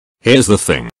Here's the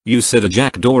thing, you said a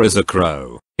jackdaw is a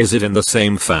crow. Is it in the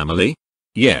same family?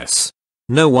 Yes.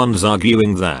 No one's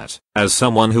arguing that. As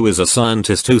someone who is a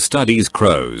scientist who studies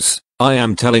crows, I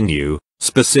am telling you,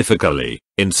 specifically,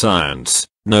 in science,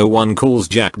 no one calls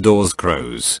jackdaws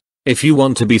crows. If you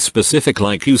want to be specific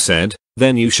like you said,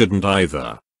 then you shouldn't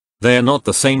either. They're not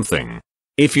the same thing.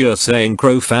 If you're saying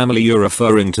crow family, you're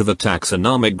referring to the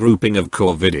taxonomic grouping of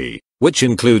Corvidae, which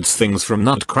includes things from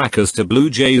nutcrackers to blue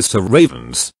jays to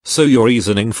ravens. So your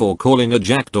reasoning for calling a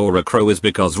jackdaw a crow is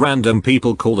because random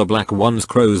people call the black ones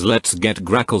crows. Let's get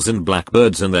grackles and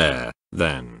blackbirds in there,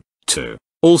 then, too.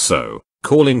 Also,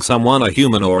 calling someone a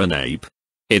human or an ape?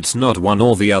 It's not one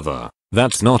or the other.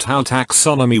 That's not how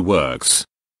taxonomy works.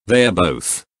 They're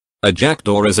both. A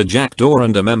jackdaw is a jackdaw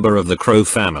and a member of the crow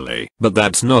family. But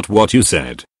that's not what you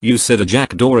said. You said a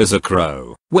jackdaw is a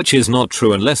crow, which is not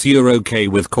true unless you're okay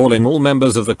with calling all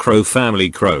members of the crow family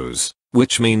crows,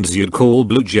 which means you'd call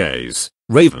blue jays,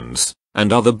 ravens,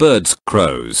 and other birds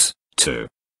crows, too.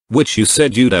 Which you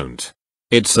said you don't.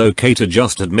 It's okay to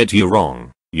just admit you're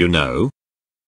wrong, you know?